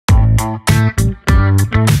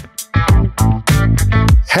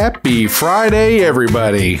Happy Friday,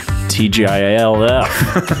 everybody. TGILF.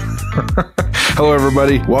 Hello,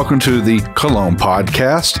 everybody. Welcome to the Cologne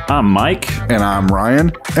podcast. I'm Mike. And I'm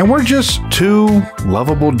Ryan. And we're just two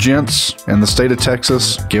lovable gents in the state of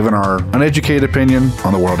Texas giving our uneducated opinion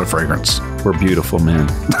on the world of fragrance. We're beautiful men.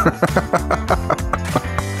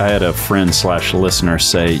 I had a friend/listener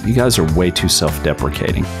say, you guys are way too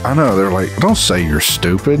self-deprecating. I know. They're like, don't say you're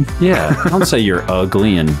stupid. Yeah. Don't say you're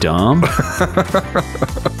ugly and dumb.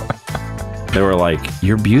 They were like,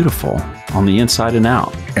 you're beautiful on the inside and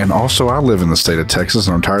out. And also, I live in the state of Texas,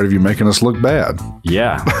 and I'm tired of you making us look bad.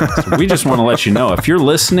 Yeah. So we just want to let you know, if you're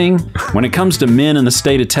listening, when it comes to men in the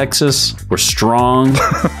state of Texas, we're strong,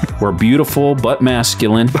 we're beautiful, but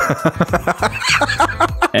masculine,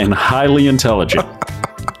 and highly intelligent.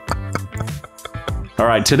 All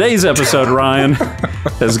right, today's episode, Ryan,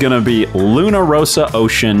 is going to be Rossa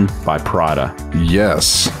Ocean by Prada.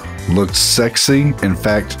 Yes. Looked sexy. In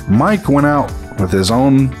fact, Mike went out with his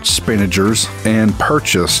own spinachers and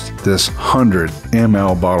purchased this 100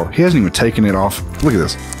 ml bottle. He hasn't even taken it off. Look at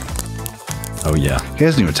this. Oh, yeah. He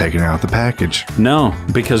hasn't even taken it out the package. No,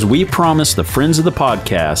 because we promised the friends of the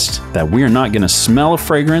podcast that we're not going to smell a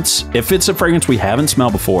fragrance. If it's a fragrance we haven't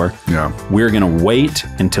smelled before, we're going to wait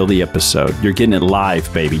until the episode. You're getting it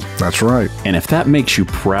live, baby. That's right. And if that makes you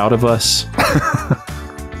proud of us...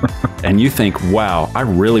 and you think, wow, I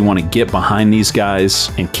really want to get behind these guys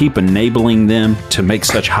and keep enabling them to make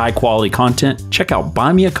such high quality content, check out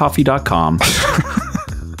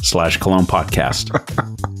buymeacoffee.com/Cologne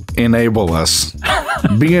podcast. Enable us.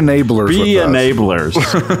 Be enablers. Be enablers.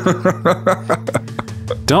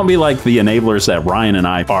 Don't be like the enablers that Ryan and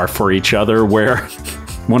I are for each other, where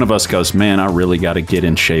one of us goes, man, I really got to get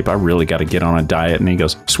in shape. I really got to get on a diet. And he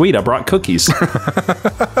goes, sweet, I brought cookies.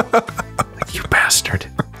 You bastard.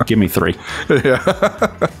 Give me 3. Yeah.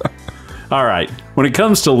 All right. When it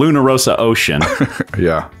comes to Rossa Ocean,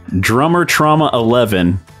 Drummer Trauma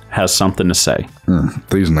 11 has something to say.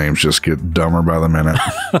 These names just get dumber by the minute.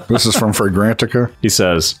 This is from Fragrantica. He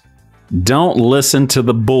says, don't listen to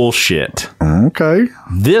the bullshit. Okay.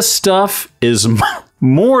 This stuff is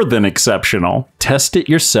more than exceptional. Test it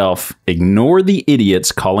yourself. Ignore the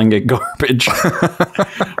idiots calling it garbage.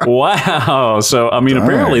 Wow. So, I mean,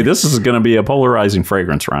 apparently this is going to be a polarizing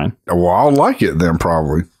fragrance, Ryan. Well, I'll like it then,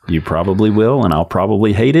 probably. You probably will, and I'll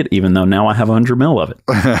probably hate it, even though now I have 100 mil of it.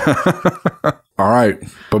 All right.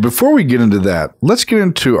 But before we get into that, let's get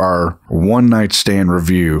into our one-night stand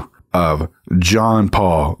review of Jean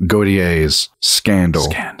Paul Gaultier's Scandal.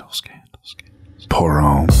 Scandal. Pour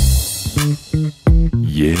on.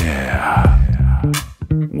 Yeah.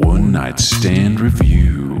 One night stand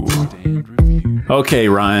review. Okay,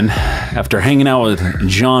 Ryan. After hanging out with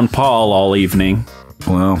Jean Paul all evening.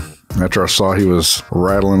 Well, after I saw he was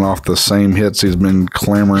rattling off the same hits he's been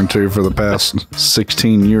clamoring to for the past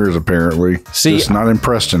 16 years, apparently. See, just not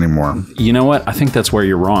impressed anymore. You know what? I think that's where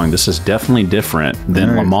you're wrong. This is definitely different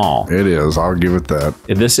than Le Male. It is. I'll give it that.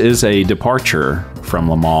 This is a departure from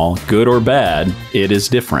Le Male. Good or bad, it is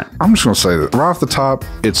different. I'm just going to say that right off the top,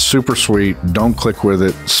 it's super sweet. Don't click with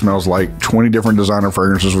it. Smells like 20 different designer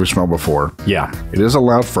fragrances we've smelled before. Yeah. It is a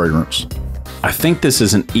loud fragrance. I think this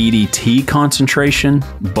is an EDT concentration,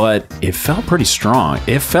 but it felt pretty strong.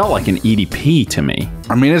 It felt like an EDP to me.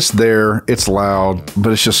 I mean, it's there, it's loud,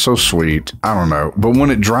 but it's just so sweet. I don't know. But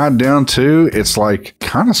when it dried down too, it's like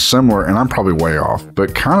kind of similar, and I'm probably way off,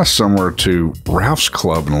 but kind of similar to Ralph's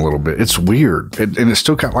Club in a little bit. It's weird. And it's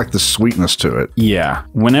still got like the sweetness to it. Yeah.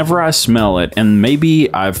 Whenever I smell it, and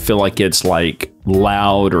maybe I feel like it's like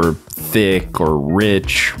loud or thick or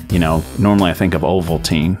rich. You know, normally I think of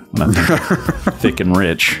Ovaltine when I think thick and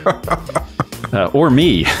rich. Or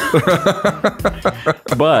me.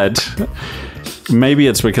 But maybe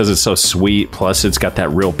it's because it's so sweet, plus it's got that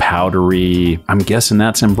real powdery. I'm guessing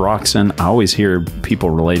that's Ambroxan. I always hear people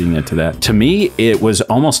relating it to that. To me, it was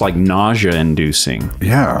almost like nausea-inducing.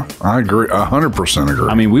 Yeah, I agree. 100% agree.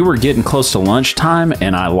 I mean, we were getting close to lunchtime,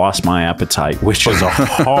 and I lost my appetite, which is a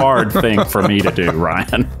hard thing for me to do,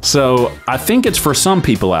 Ryan. So I think it's for some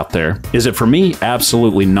people out there. Is it for me?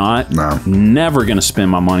 Absolutely not. No. Never going to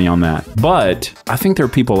spend my money on that. But I think there are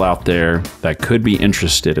people out there that could be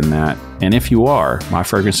interested in that. And if you are,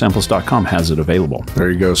 myfragrancesamples.com has it available.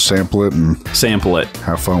 There you go. Sample it and sample it.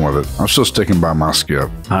 Have fun with it. I'm still sticking by my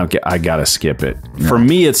skip. I gotta skip it. Yeah. For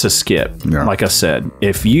me, it's a skip. Yeah. Like I said,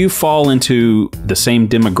 if you fall into the same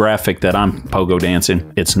demographic that I'm pogo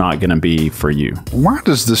dancing, it's not going to be for you. Why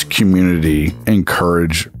does this community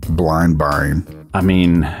encourage blind buying? I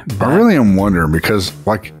mean, I really am wondering because,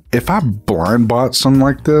 like, if I blind bought something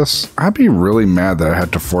like this, I'd be really mad that I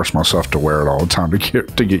had to force myself to wear it all the time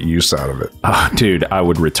to get use out of it. Oh, dude, I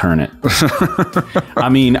would return it. I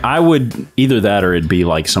mean, I would either that or it'd be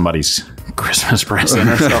like somebody's Christmas present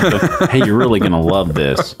or something. Hey, you're really going to love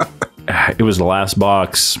this. It was the last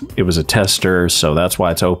box. It was a tester, so that's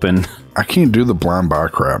why it's open. I can't do the blind buy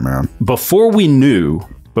crap, man. Before we knew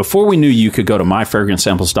you could go to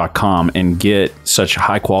myfragrancesamples.com and get such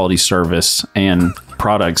high quality service and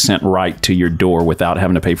products sent right to your door without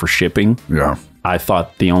having to pay for shipping. Yeah. I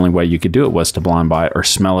thought the only way you could do it was to blind buy it or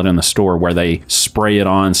smell it in the store where they spray it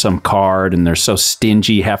on some card and they're so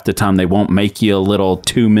stingy half the time they won't make you a little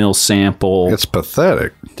 2 ml sample. It's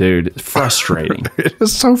pathetic. Dude, frustrating. It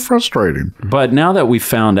is so frustrating. But now that we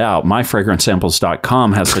found out,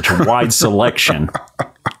 myfragrancesamples.com has such a wide selection,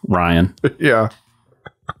 Ryan. Yeah.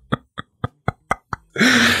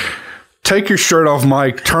 Take your shirt off,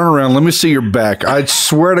 Mike. Turn around. Let me see your back. I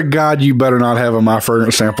swear to God, you better not have a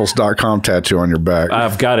myfragrancesamples.com tattoo on your back.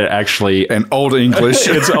 I've got it actually. And Old English.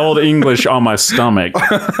 It's Old English on my stomach.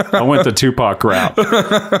 I went the Tupac route.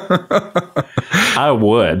 I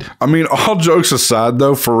would. I mean, all jokes aside,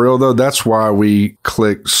 though, for real, though, that's why we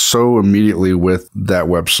clicked so immediately with that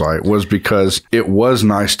website, was because it was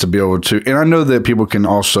nice to be able to. And I know that people can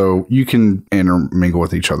also, you can intermingle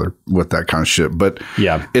with each other with that kind of shit. But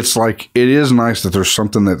yeah, it's like, it is nice that there's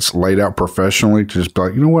something that's laid out professionally to just be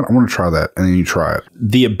like, you know what, I want to try that. And then you try it.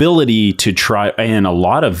 The ability to try, and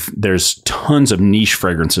there's tons of niche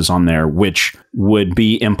fragrances on there, which would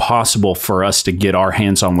be impossible for us to get our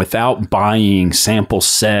hands on without buying sample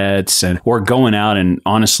sets or going out. And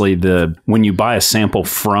honestly, when you buy a sample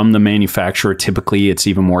from the manufacturer, typically it's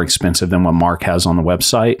even more expensive than what Mark has on the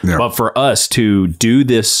website. Yeah. But for us to do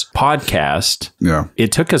this podcast,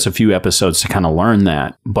 it took us a few episodes to kind of learn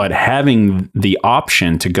that. But having the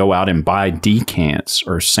option to go out and buy decants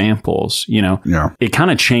or samples, it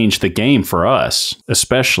kind of changed the game for us,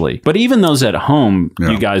 especially. But even those at home,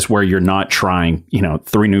 you guys, where you're not trying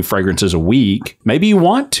 3 new fragrances a week, maybe you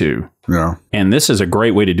want to. Yeah. And this is a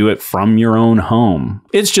great way to do it from your own home.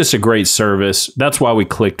 It's just a great service. That's why we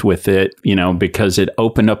clicked with it, because it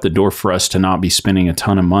opened up the door for us to not be spending a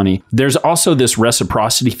ton of money. There's also this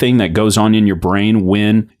reciprocity thing that goes on in your brain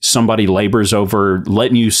when somebody labors over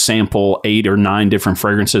letting you sample 8 or 9 different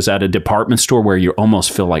fragrances at a department store, where you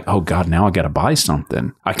almost feel like, oh God, now I got to buy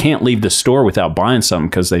something. I can't leave the store without buying something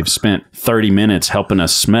because they've spent 30 minutes helping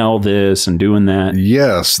us smell this and doing that.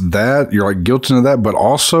 Yes, that you're like guilty of that, but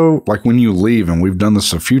also like when you leave, and we've done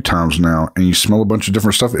this a few times now, and you smell a bunch of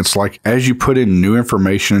different stuff, it's like as you put in new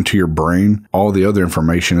information into your brain, all the other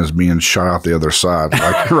information is being shot out the other side.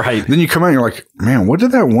 Like, right. Then you come out and you're like, man, what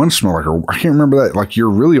did that one smell like? Or I can't remember that. Like, you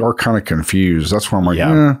really are kind of confused. That's why I'm like,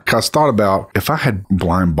 because I thought about if I had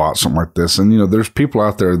blind bought something like this, and there's people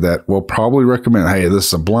out there that will probably recommend, hey, this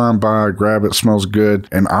is a blind buy, grab it, smells good.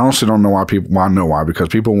 And I honestly don't know why I know why, because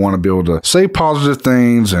people want to be able to say positive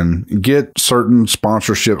things and get certain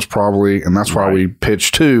sponsorships probably. And that's why we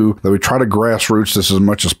pitch too, that we try to grassroots this as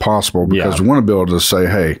much as possible, because we want to be able to say,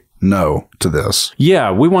 hey, no to this.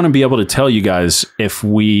 Yeah, we want to be able to tell you guys if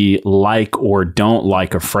we like or don't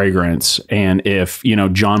like a fragrance. And if,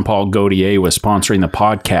 John Paul Gaultier was sponsoring the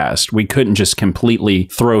podcast, we couldn't just completely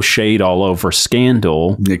throw shade all over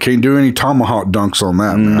Scandal. You can't do any tomahawk dunks on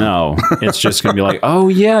that, man. No, it's just going to be like, oh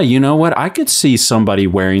yeah, you know what? I could see somebody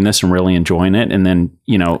wearing this and really enjoying it. And then,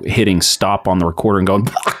 hitting stop on the recorder and going,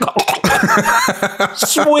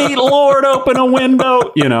 sweet Lord, open a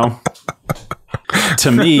window,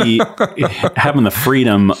 To me, having the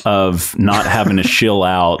freedom of not having to shill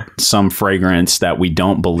out some fragrance that we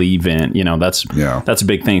don't believe in, that's a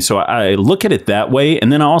big thing. So I look at it that way.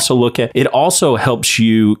 And then I also look at it also helps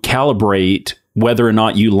you calibrate whether or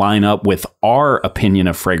not you line up with our opinion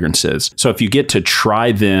of fragrances. So if you get to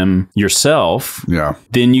try them yourself,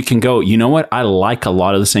 then you can go, you know what? I like a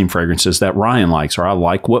lot of the same fragrances that Ryan likes, or I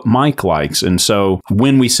like what Mike likes. And so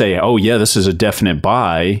when we say, oh yeah, this is a definite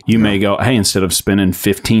buy, you may go, hey, instead of spending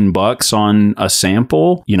 $15 on a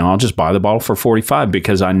sample, I'll just buy the bottle for $45,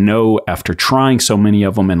 because I know after trying so many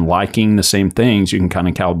of them and liking the same things, you can kind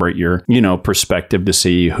of calibrate your, perspective to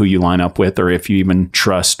see who you line up with, or if you even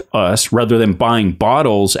trust us, rather than buying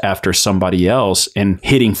bottles after somebody else and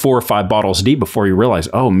hitting 4 or 5 bottles deep before you realize,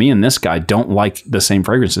 oh, me and this guy don't like the same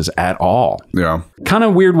fragrances at all. Yeah. Kind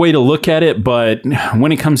of weird way to look at it, but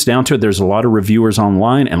when it comes down to it, there's a lot of reviewers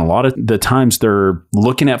online, and a lot of the times they're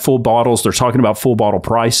looking at full bottles, they're talking about full bottle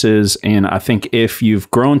prices. And I think if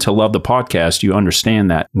you've grown to love the podcast, you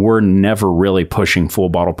understand that we're never really pushing full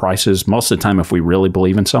bottle prices. Most of the time, if we really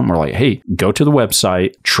believe in something, we're like, hey, go to the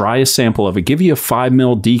website, try a sample of it, give you a 5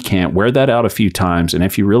 ml decant, wear that out a few times. And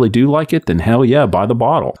if you really do like it, then hell yeah, buy the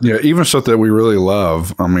bottle. Yeah, even stuff that we really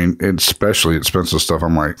love. I mean, especially expensive stuff.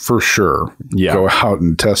 I'm like, for sure, go out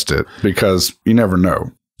and test it because you never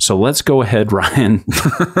know. So let's go ahead, Ryan,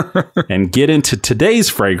 and get into today's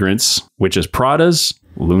fragrance, which is Prada's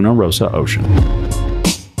Luna Rossa Ocean.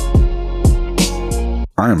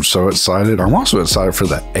 I am so excited. I'm also excited for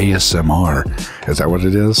the ASMR. Is that what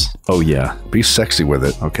it is? Oh, yeah. Be sexy with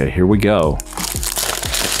it. Okay, here we go.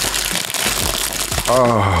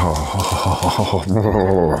 Oh.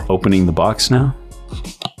 Opening the box now.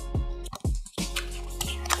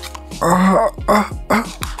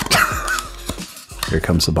 Here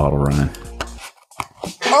comes the bottle, Ryan.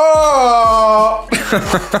 Oh!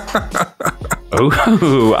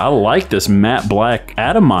 Oh, I like this matte black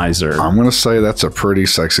atomizer. I'm going to say that's a pretty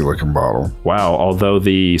sexy looking bottle. Wow, although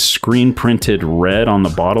the screen printed red on the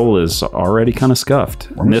bottle is already kind of scuffed.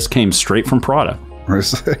 And this came straight from Prada.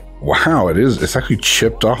 Wow, it is. It's actually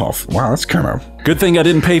chipped off. Wow, that's kind of... Good thing I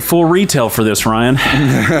didn't pay full retail for this, Ryan.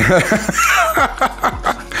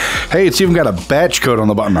 Hey, it's even got a batch code on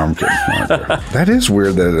the bottom. No, I'm kidding. That is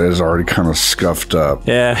weird that it is already kind of scuffed up.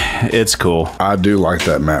 Yeah, it's cool. I do like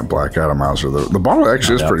that matte black atomizer. The bottle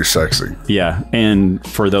actually is pretty sexy. Yeah, and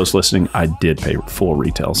for those listening, I did pay full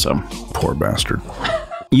retail, so... Poor bastard.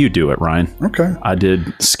 You do it, Ryan. Okay. I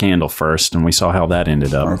did Scandal first, and we saw how that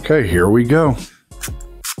ended up. Okay, here we go.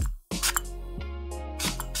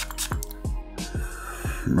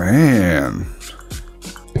 Man.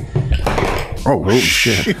 Oh,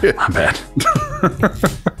 shit. My bad.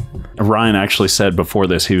 Ryan actually said before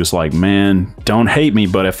this, he was like, man, don't hate me,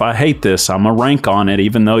 but if I hate this, I'm going to rank on it,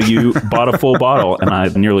 even though you bought a full bottle. And I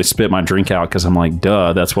nearly spit my drink out because I'm like,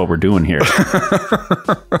 duh, that's what we're doing here.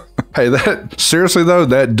 Hey, that seriously though,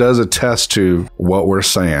 that does attest to what we're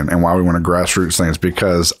saying and why we want to grassroots things,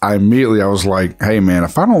 because I was like, hey man,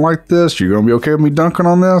 if I don't like this, you're gonna be okay with me dunking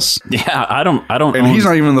on this? Yeah, I don't. And he's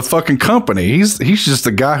not even in the fucking company. He's just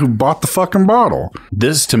the guy who bought the fucking bottle.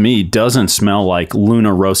 This to me doesn't smell like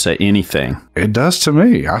Luna Rossa anything. It does to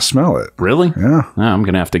me. I smell it. Really? Yeah. I'm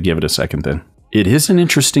gonna have to give it a second then. It is an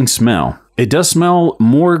interesting smell. It does smell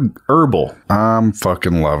more herbal. I'm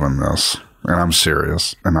fucking loving this. And I'm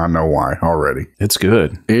serious. And I know why already. It's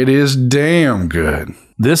good. It is damn good.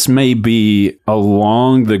 This may be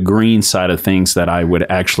along the green side of things that I would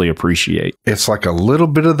actually appreciate. It's like a little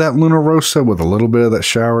bit of that Luna Rossa with a little bit of that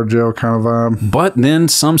shower gel kind of vibe. But then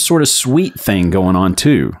some sort of sweet thing going on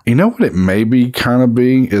too. You know what it maybe kind of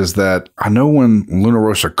be is that I know when Luna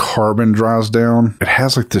Rossa Carbon dries down, it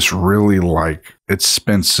has like this really like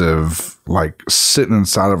expensive, like sitting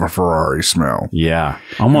inside of a Ferrari smell. Yeah.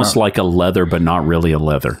 Almost like a leather, but not really a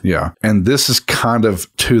leather. Yeah. And this is kind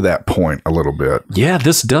of to that point a little bit. Yeah.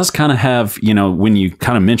 This does kind of have, you know, when you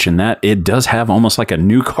kind of mention that, it does have almost like a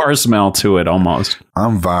new car smell to it almost.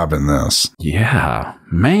 I'm vibing this. Yeah.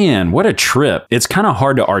 Man, what a trip. It's kind of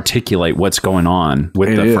hard to articulate what's going on with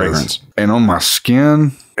the fragrance. And on my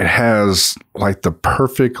skin, it has like the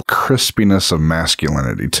perfect crispiness of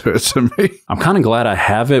masculinity to it to me. I'm kind of glad I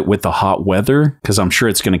have it with the hot weather because I'm sure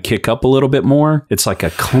it's going to kick up a little bit more. It's like a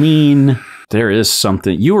clean... There is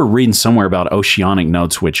something. You were reading somewhere about oceanic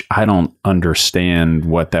notes, which I don't understand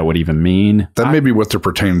what that would even mean. That may be what they're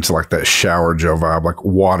pertaining to, like that shower gel vibe, like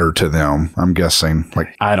water to them, I'm guessing.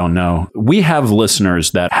 Like, I don't know. We have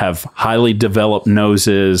listeners that have highly developed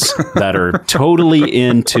noses that are totally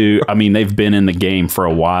into, I mean, they've been in the game for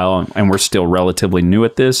a while and we're still relatively new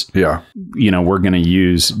at this. Yeah. You know, we're going to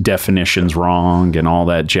use definitions wrong and all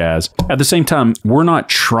that jazz. At the same time, we're not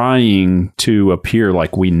trying to appear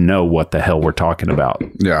like we know what the hell we're talking about.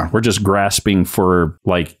 Yeah. We're just grasping for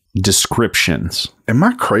like descriptions. Am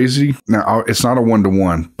I crazy? Now, it's not a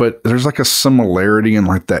one-to-one, but there's like a similarity in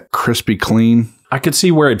like that crispy clean. I could see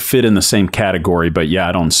where it fit in the same category, but yeah,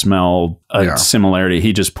 I don't smell a similarity.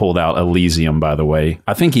 He just pulled out Elysium, by the way.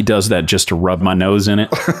 I think he does that just to rub my nose in it.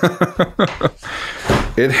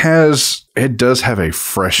 It does have a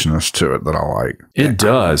freshness to it that I like. It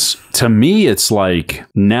does. To me, it's like,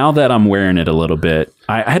 now that I'm wearing it a little bit,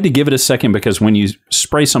 I had to give it a second because when you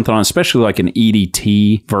spray something on, especially like an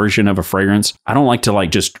EDT version of a fragrance, I don't like to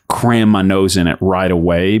like just cram my nose in it right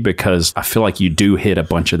away because I feel like you do hit a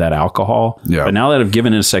bunch of that alcohol. Yeah. But now that I've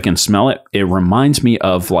given it a second smell it, it reminds me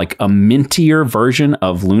of like a mintier version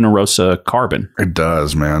of Luna Rossa Carbon. It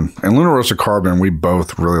does, man. And Luna Rossa Carbon, we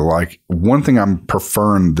both really like. One thing I'm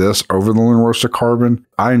preferring this over the Luna Rossa Carbon,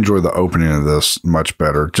 I enjoy the opening of this much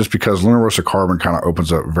better just because Luna Rossa Carbon kind of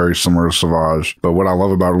opens up very similar to Sauvage. But what I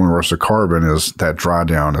love about Luna Rossa Carbon is that dry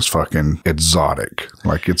down is fucking exotic.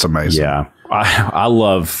 Like, it's amazing. Yeah. I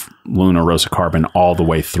love Luna Rossa Carbon all the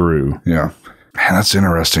way through. Yeah. Man, that's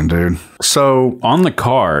interesting, dude. So On the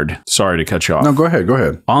card, sorry to cut you off. no, go ahead. Go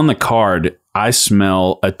ahead. On the card, I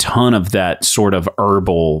smell a ton of that sort of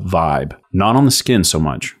herbal vibe. Not on the skin so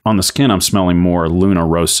much. On the skin, I'm smelling more Luna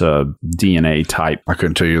Rossa DNA type. I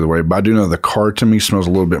couldn't tell you either way, but I do know the card to me smells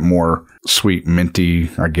a little bit more sweet, minty,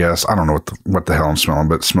 I guess. I don't know what the hell I'm smelling,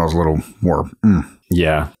 but it smells a little more.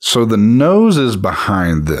 Yeah. So the noses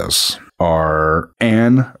behind this are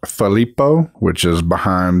Anne Filippo, which is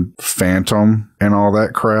behind Phantom and all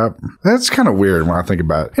that crap. That's kind of weird when I think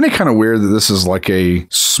about it. Isn't it kind of weird that this is like a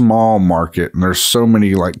small market and there's so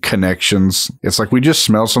many like connections? It's like we just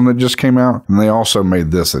smelled something that just came out and they also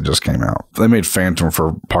made this that just came out. They made Phantom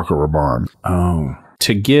for Paco Rabanne. Oh.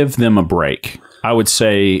 To give them a break, I would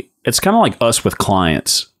say it's kind of like us with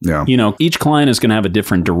clients. Yeah. You know, each client is going to have a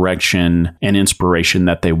different direction and inspiration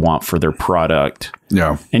that they want for their product.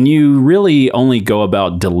 Yeah. And you really only go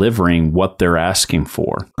about delivering what they're asking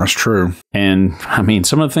for. That's true. And I mean,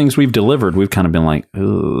 some of the things we've delivered, we've kind of been like,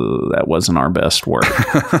 ooh, that wasn't our best work.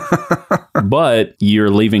 But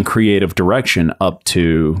you're leaving creative direction up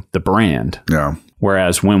to the brand. Yeah.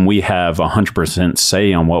 Whereas when we have 100%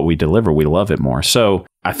 say on what we deliver, we love it more. So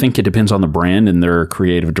I think it depends on the brand and their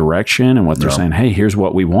creative direction and what they're saying. Hey, here's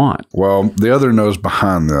what we want. Well, the other nose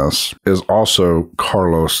behind this is also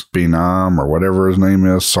Carlos Binam or whatever his name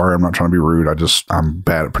is. Sorry, I'm not trying to be rude. I'm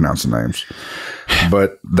bad at pronouncing names.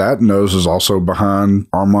 But that nose is also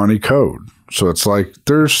behind Armani Code. So it's like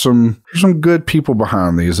there's some good people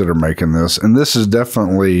behind these that are making this. And this is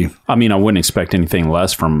definitely... I mean, I wouldn't expect anything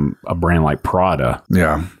less from a brand like Prada.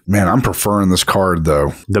 Yeah. Man, I'm preferring this card,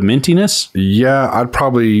 though. The mintiness? Yeah, I'd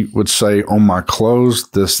probably would say on my clothes,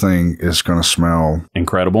 this thing is going to smell...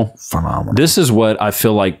 incredible. Phenomenal. This is what I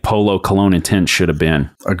feel like Polo Cologne Intense should have been.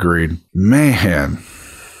 Agreed. Man.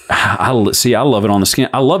 I love it on the skin.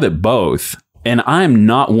 I love it both. And I'm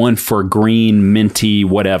not one for green, minty,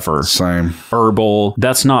 whatever. Same. Herbal.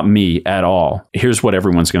 That's not me at all. Here's what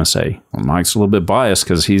everyone's going to say. Well, Mike's a little bit biased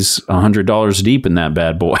because he's $100 deep in that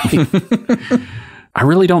bad boy. I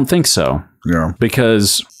really don't think so. Yeah.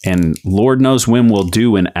 Because, and Lord knows when we'll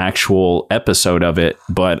do an actual episode of it,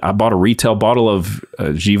 but I bought a retail bottle of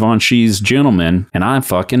Givenchy's Gentleman, and I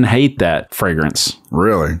fucking hate that fragrance.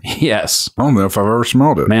 Really? Yes. I don't know if I've ever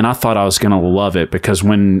smelled it. Man, I thought I was going to love it because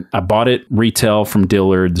when I bought it retail from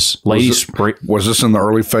Dillard's, ladies spray. Was this in the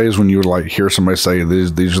early phase when you would like hear somebody say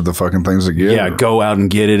these are the fucking things that get? Yeah, go out and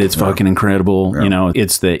get it. It's fucking incredible. Yeah. You know,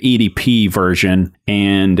 it's the EDP version.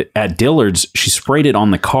 And at Dillard's, she sprayed it on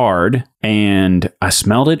the card. And I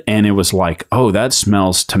smelled it and it was like, oh, that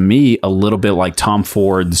smells to me a little bit like Tom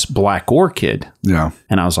Ford's Black Orchid. Yeah.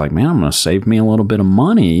 And I was like, man, I'm going to save me a little bit of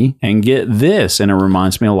money and get this. And it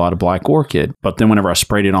reminds me a lot of Black Orchid. But then whenever I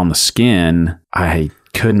sprayed it on the skin, I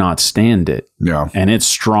could not stand it. Yeah. And it's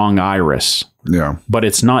strong iris. Yeah. But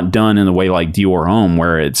it's not done in the way like Dior Homme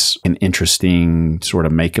where it's an interesting sort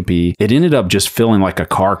of makeup-y. It ended up just feeling like a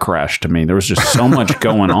car crash to me. There was just so much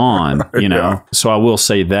going on, you know? Yeah. So I will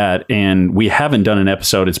say that. And we haven't done an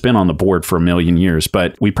episode. It's been on the board for a million years,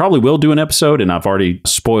 but we probably will do an episode. And I've already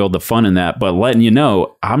spoiled the fun in that. But letting you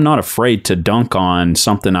know, I'm not afraid to dunk on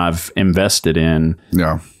something I've invested in.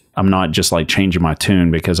 Yeah. I'm not just like changing my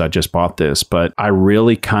tune because I just bought this, but I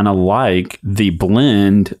really kind of like the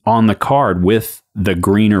blend on the card with the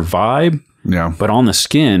greener vibe. Yeah. But on the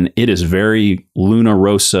skin, it is very Luna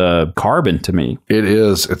Rossa carbon to me. It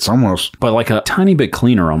is. It's almost... But like a tiny bit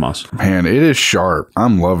cleaner almost. Man, it is sharp.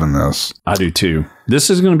 I'm loving this. I do too. This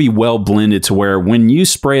is going to be well blended to where when you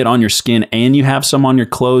spray it on your skin and you have some on your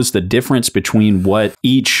clothes, the difference between what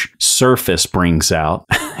each surface brings out,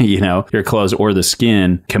 you know, your clothes or the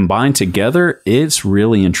skin combined together, it's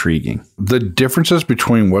really intriguing. The differences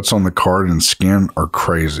between what's on the card and skin are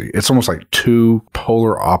crazy. It's almost like two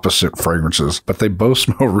polar opposite fragrances, but they both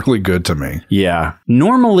smell really good to me. Yeah.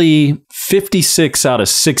 Normally, 56 out of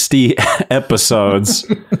 60 episodes...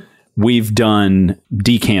 we've done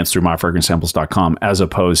decants through myfragrancesamples.com as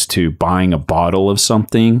opposed to buying a bottle of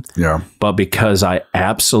something. Yeah. But because I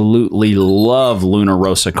absolutely love Luna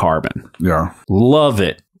Rossa Carbon. Yeah. Love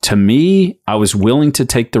it. To me, I was willing to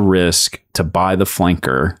take the risk to buy the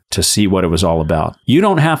flanker to see what it was all about. You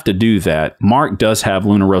don't have to do that. Mark does have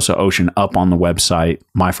Luna Rossa Ocean up on the website,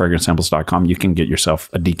 myfragrancesamples.com. You can get yourself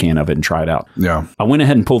a decant of it and try it out. Yeah. I went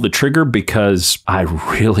ahead and pulled the trigger because I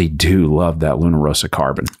really do love that Luna Rossa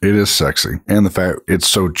Carbon. It is sexy. And the fact it's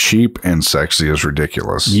so cheap and sexy is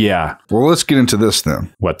ridiculous. Yeah. Well, let's get into this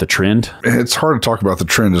then. What, the trend? It's hard to talk about the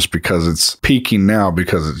trend just because it's peaking now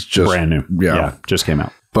because it's just... brand new. Yeah. Just came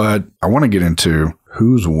out. But I want to get into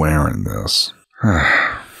who's wearing this.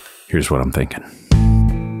 Here's what I'm thinking.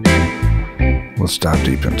 Let's dive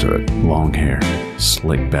deep into it. Long hair,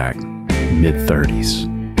 slick back,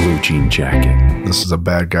 mid-30s, blue jean jacket. This is a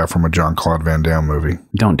bad guy from a Jean-Claude Van Damme movie.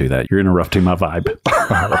 Don't do that. You're interrupting my vibe.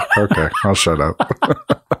 Okay, I'll shut up.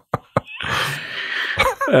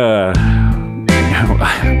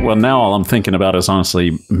 Well, now all I'm thinking about is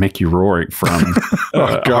honestly Mickey Rourke from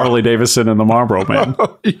Harley Davidson and the Marlboro Man.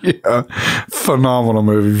 Yeah, phenomenal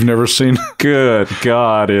movie. You've never seen? Good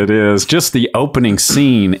God, it is. Just the opening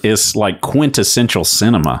scene is like quintessential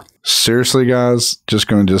cinema. Seriously, guys,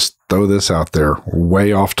 going to throw this out there,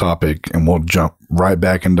 way off topic, and we'll jump right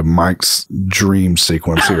back into Mike's dream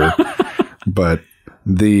sequence here. But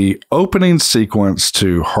the opening sequence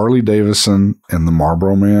to Harley Davidson and the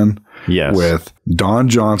Marlboro Man, yes, with Don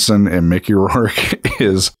Johnson and Mickey Rourke,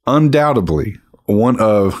 is undoubtedly one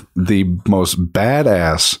of the most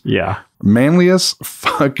badass, manliest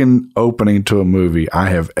fucking opening to a movie I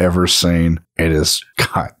have ever seen. It is,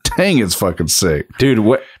 god dang, it's fucking sick. Dude,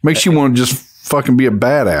 what makes you want to just fucking be a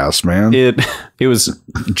badass, man? It was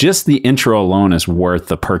just the intro alone is worth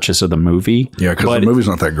the purchase of the movie. Yeah, because the movie's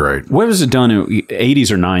not that great. What was it done in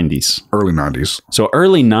 80s or 90s? Early 90s. So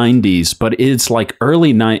early 90s, but it's like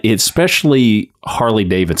early 90s, especially Harley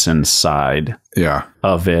Davidson's side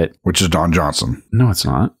of it. Which is Don Johnson. No, it's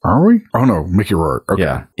not. Are we? Oh, no, Mickey Rourke. Okay.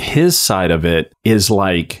 Yeah. His side of it is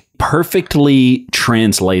like perfectly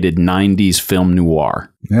translated 90s film noir.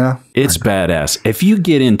 Yeah. It's badass. If you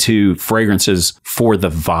get into fragrances for the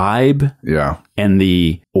vibe and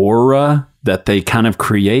the aura that they kind of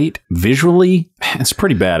create visually, it's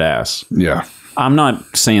pretty badass. Yeah. I'm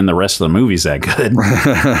not saying the rest of the movie's that good,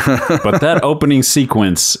 but that opening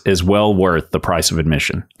sequence is well worth the price of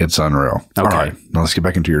admission. It's unreal. Okay. All right. Now let's get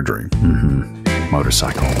back into your dream. Mm-hmm.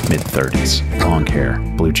 Motorcycle, mid-30s, long hair,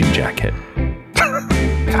 blue jean jacket.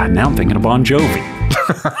 God, now I'm thinking of Bon Jovi.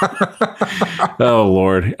 Oh,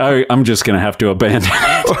 Lord. I'm just going to have to abandon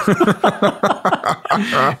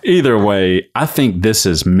it. Either way, I think this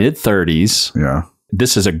is mid-30s. Yeah.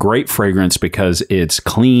 This is a great fragrance because it's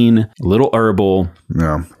clean, little herbal,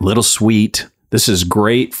 little sweet. This is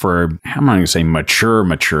great for, I'm not going to say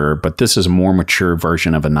mature, but this is a more mature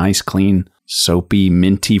version of a nice, clean, soapy,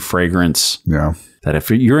 minty fragrance. Yeah. That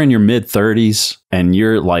if you're in your mid-30s and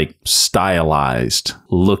you're like stylized,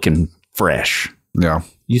 looking fresh,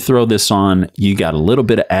 you throw this on, you got a little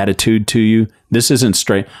bit of attitude to you. This isn't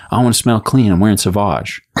straight, I want to smell clean, I'm wearing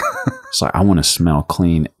Sauvage. It's like, I want to smell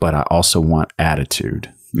clean, but I also want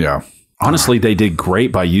attitude. Yeah. Honestly, they did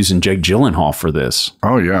great by using Jake Gyllenhaal for this.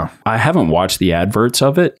 Oh, yeah. I haven't watched the adverts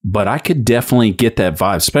of it, but I could definitely get that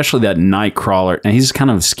vibe, especially that Nightcrawler. And he's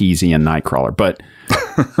kind of skeezy in Nightcrawler, but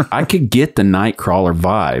I could get the Nightcrawler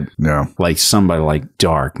vibe. Yeah. Like somebody like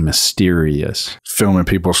dark, mysterious. Filming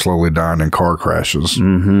people slowly dying in car crashes.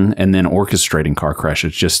 Mm-hmm. And then orchestrating car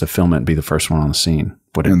crashes just to film it and be the first one on the scene.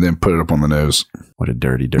 And then put it up on the news. What a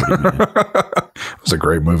dirty, dirty man. It was a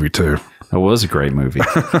great movie, too. It was a great movie.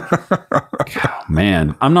 Oh,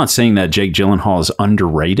 man, I'm not saying that Jake Gyllenhaal is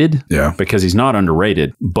underrated. Yeah. Because he's not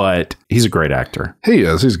underrated, but he's a great actor. He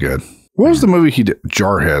is. He's good. What was the movie he did?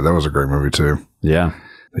 Jarhead. That was a great movie, too. Yeah.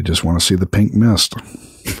 They just want to see the pink mist.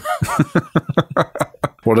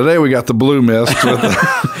 Well, today we got the blue mist.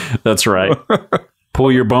 That's right.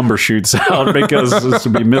 Pull your bumper shoots out because this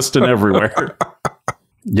will be misting everywhere.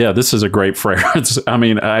 Yeah, this is a great fragrance. I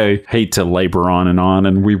mean, I hate to labor on,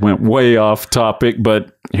 and we went way off topic,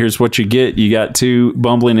 but here's what you get. You got two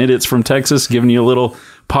bumbling idiots from Texas giving you a little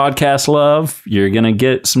podcast love. You're going to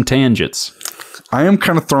get some tangents. I am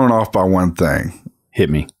kind of thrown off by one thing.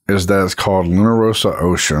 Hit me. Is that it's called Rossa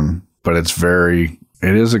Ocean, but it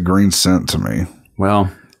is a green scent to me.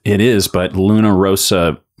 Well, it is, but Luna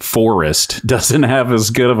Rossa Forest doesn't have as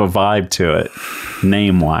good of a vibe to it,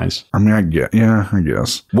 name-wise. I mean, I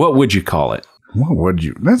guess. What would you call it? What would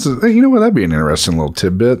you? You know what? That'd be an interesting little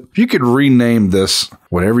tidbit. If you could rename this,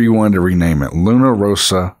 whatever you wanted to rename it, Luna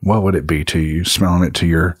Rossa, what would it be to you? Smelling it to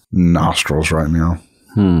your nostrils right now.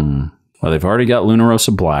 Well, they've already got Luna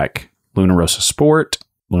Rossa Black, Luna Rossa Sport,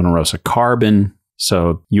 Luna Rossa Carbon.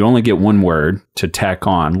 So you only get one word to tack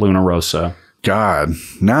on Luna Rossa. God,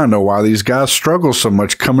 now I know why these guys struggle so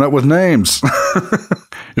much coming up with names.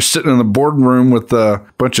 You're sitting in the boardroom with a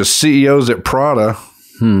bunch of CEOs at Prada.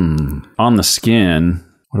 On the skin,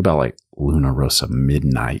 what about like Luna Rossa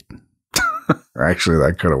Midnight? Actually,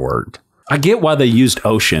 that could have worked. I get why they used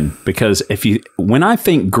ocean, because when I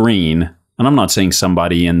think green, and I'm not saying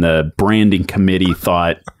somebody in the branding committee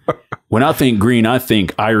thought, when I think green, I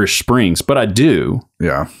think Irish Springs, but I do.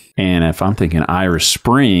 Yeah. And if I'm thinking Irish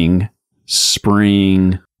Spring,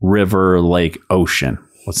 river, lake, ocean.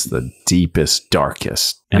 What's the deepest,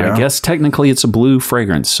 darkest? And Yeah. I guess technically it's a blue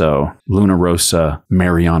fragrance. So Luna Rossa,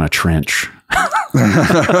 Mariana Trench.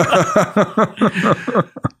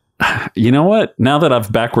 You know what? Now that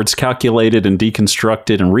I've backwards calculated and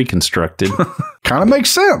deconstructed and reconstructed, Kind of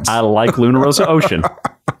makes sense. I like Luna Rossa Ocean.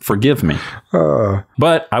 Forgive me.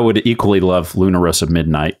 But I would equally love Luna Rossa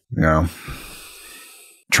Midnight. Yeah.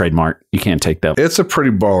 Trademark. You can't take that. It's a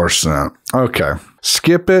pretty baller scent. Okay.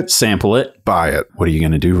 Skip it, Sample it. buy it. What are you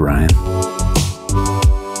going to do, Ryan?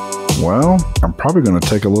 Well, I'm probably going to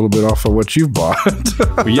take a little bit off of what you've bought.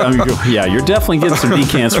 Yeah, you're definitely getting some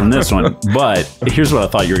decants from this one. But here's what I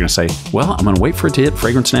thought you were going to say. Well, I'm going to wait for it to hit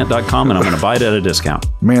fragrancenet.com and I'm going to buy it at a discount.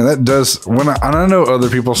 Man, that does, and I know other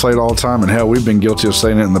people say it all the time, and hell, we've been guilty of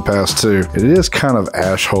saying it in the past too. It is kind of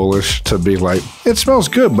asshole-ish to be like, it smells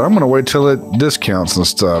good, but I'm going to wait till it discounts and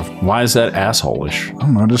stuff. Why is that asshole-ish? I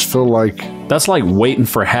don't know, I just feel like, That's like waiting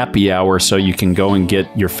for happy hour so you can go and get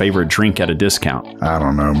your favorite drink at a discount. I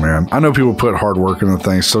don't know, man. I know people put hard work into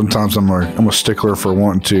things. Sometimes I'm a stickler for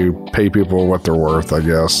wanting to pay people what they're worth, I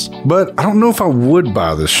guess. But I don't know if I would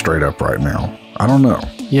buy this straight up right now. I don't know.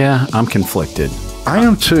 Yeah, I'm conflicted. I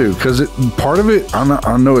am too, because part of it,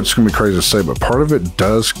 I know it's going to be crazy to say, but part of it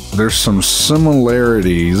there's some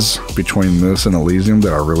similarities between this and Elysium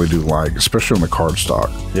that I really do like, especially on the cardstock.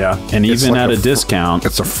 Yeah. And It's even like at a discount,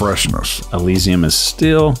 It's a freshness. Elysium is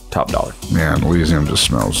still top dollar. Man, Elysium just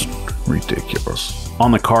smells ridiculous.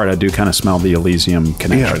 On the card, I do kind of smell the Elysium Yeah,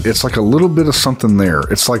 connection. it's like a little bit of something there.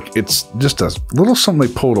 It's like it's just a little something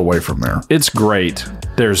they pulled away from there. It's great.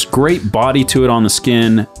 There's great body to it on the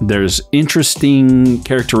skin. There's interesting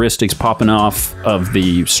characteristics popping off of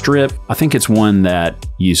the strip. I think it's one that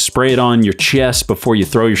you spray it on your chest before you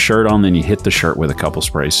throw your shirt on, then you hit the shirt with a couple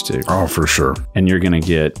sprays too. Oh, for sure. And you're going to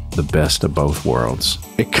get the best of both worlds.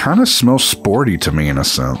 It kind of smells sporty to me in a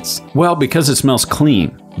sense. Well, because it smells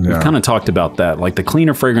clean. Yeah. We've kind of talked about that. Like the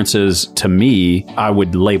cleaner fragrances, to me, I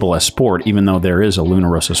would label as sport, even though there is a Luna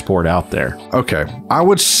Rossa sport out there. Okay, I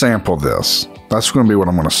would sample this. That's going to be what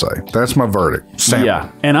I'm going to say. That's my verdict. Sample. Yeah.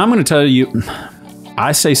 And I'm going to tell you,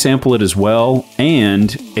 I say sample it as well.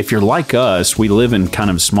 And if you're like us, we live in kind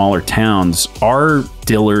of smaller towns. Our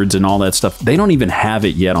Dillards and all that stuff, they don't even have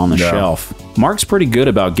it yet on the shelf. Mark's pretty good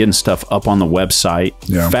about getting stuff up on the website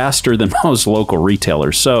faster than most local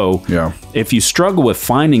retailers. So if you struggle with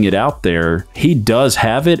finding it out there, he does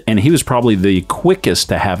have it, and he was probably the quickest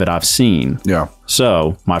to have it I've seen. Yeah.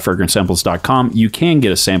 So myfragrancesamples.com, you can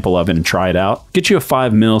get a sample of it and try it out. Get you a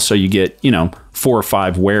 5 mil so you get, 4 or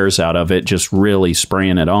 5 wears out of it, just really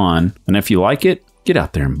spraying it on. And if you like it, get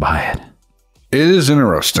out there and buy it. It is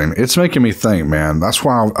interesting. It's making me think, man. That's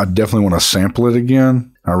why I definitely want to sample it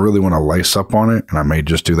again. I really want to lace up on it, and I may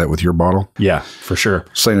just do that with your bottle. Yeah, for sure.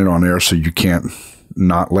 Saying it on air so you can't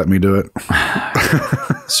not let me do it.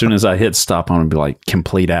 As soon as I hit stop, I'm going to be like,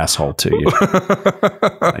 complete asshole to you.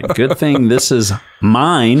 Like, good thing this is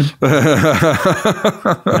mine.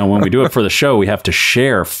 Now, when we do it for the show, we have to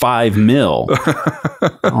share 5 mil.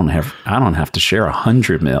 I don't have to share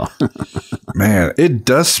 100 mil. Man, it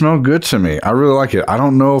does smell good to me. I really like it. I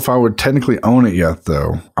don't know if I would technically own it yet,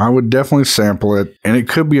 though. I would definitely sample it, and it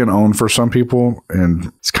could be an own for some people, and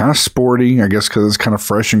it's kind of sporty, I guess, because it's kind of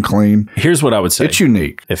fresh and clean. Here's what I would say. It's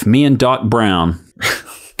unique. If me and Doc Brown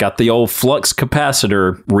got the old flux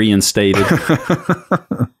capacitor reinstated,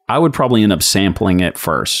 I would probably end up sampling it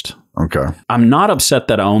first. Okay. I'm not upset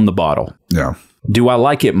that I own the bottle. Yeah. Do I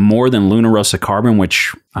like it more than Luna Rossa Carbon,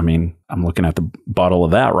 which, I mean, I'm looking at the bottle of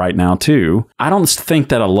that right now, too. I don't think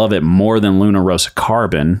that I love it more than Luna Rossa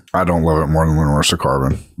Carbon. I don't love it more than Luna Rossa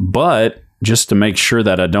Carbon. But just to make sure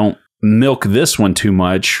that I don't milk this one too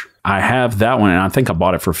much, I have that one, and I think I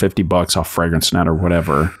bought it for $50 off FragranceNet or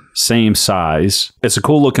whatever. Same size. It's a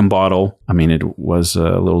cool looking bottle. I mean, it was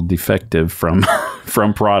a little defective from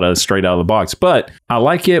Prada straight out of the box, but I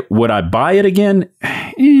like it. Would I buy it again?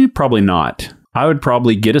 Probably not. I would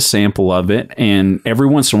probably get a sample of it, and every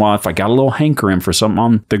once in a while, if I got a little hankering for something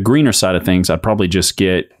on the greener side of things, I'd probably just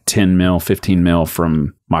get 10 mil, 15 mil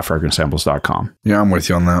from myfragrancesamples.com. Yeah, I'm with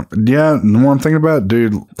you on that. Yeah, the more I'm thinking about it,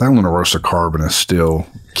 dude, that Luna Rossa Carbon is still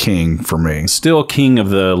king for me. Still king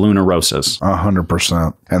of the Luna Rossas.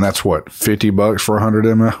 100%. And that's what, $50 for 100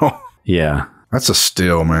 ml? Yeah. That's a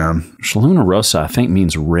steal, man. Luna Rossa, I think,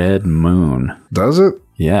 means red moon. Does it?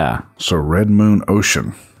 Yeah. So Red Moon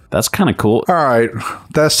Ocean. That's kind of cool. All right.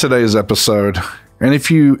 That's today's episode. And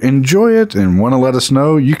if you enjoy it and want to let us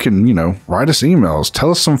know, you can, write us emails.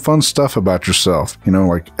 Tell us some fun stuff about yourself,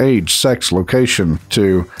 like age, sex, location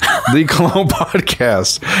to the Cologne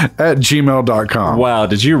Podcast at gmail.com. Wow,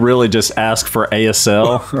 did you really just ask for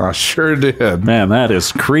ASL? I sure did. Man, that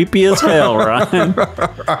is creepy as hell, Ryan.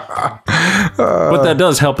 But that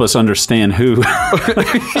does help us understand who.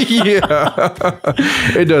 Yeah.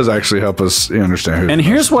 It does actually help us understand who. And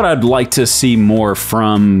here's what I'd like to see more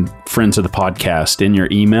from friends of the podcast in your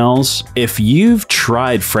emails. If you've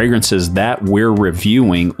tried fragrances that we're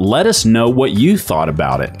reviewing, let us know what you thought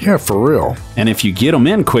about it. Yeah, for real. And if you get them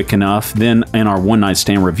in quick enough, then in our one night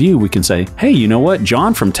stand review, we can say, hey, you know what?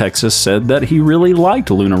 John from Texas said that he really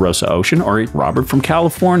liked Luna Rossa Ocean, or Robert from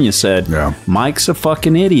California said, Mike's a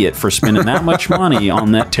fucking idiot for spending that much money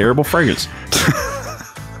on that terrible fragrance.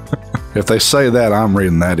 If they say that, I'm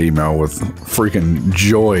reading that email with freaking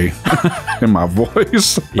joy in my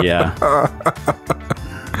voice. Yeah.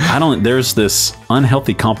 There's this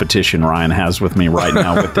unhealthy competition Ryan has with me right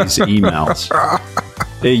now with these emails.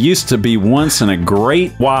 It used to be once in a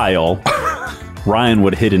great while, Ryan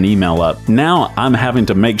would hit an email up. Now I'm having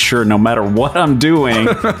to make sure no matter what I'm doing,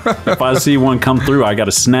 if I see one come through, I got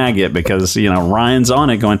to snag it because, Ryan's on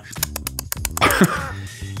it going,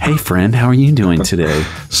 hey, friend, how are you doing today?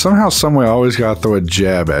 Somehow, someway, I always got to throw a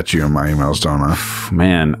jab at you in my emails, don't I?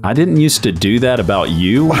 Man, I didn't used to do that about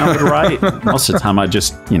you when I would write. Most of the time, I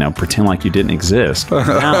just, pretend like you didn't exist. But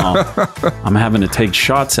now, I'm having to take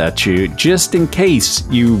shots at you just in case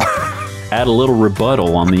you add a little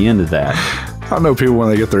rebuttal on the end of that. I know people when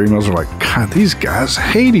they get their emails are like, God, these guys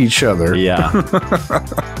hate each other. Yeah.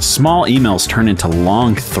 Small emails turn into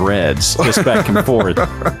long threads, just back and forth.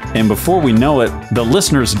 And before we know it, the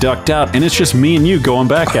listeners ducked out, and it's just me and you going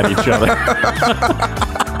back at each other.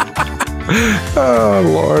 Oh,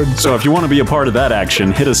 Lord. So if you want to be a part of that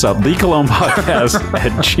action, hit us up,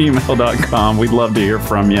 thecolognepodcast@gmail.com. We'd love to hear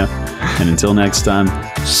from you. And until next time,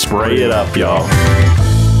 spray it up, y'all.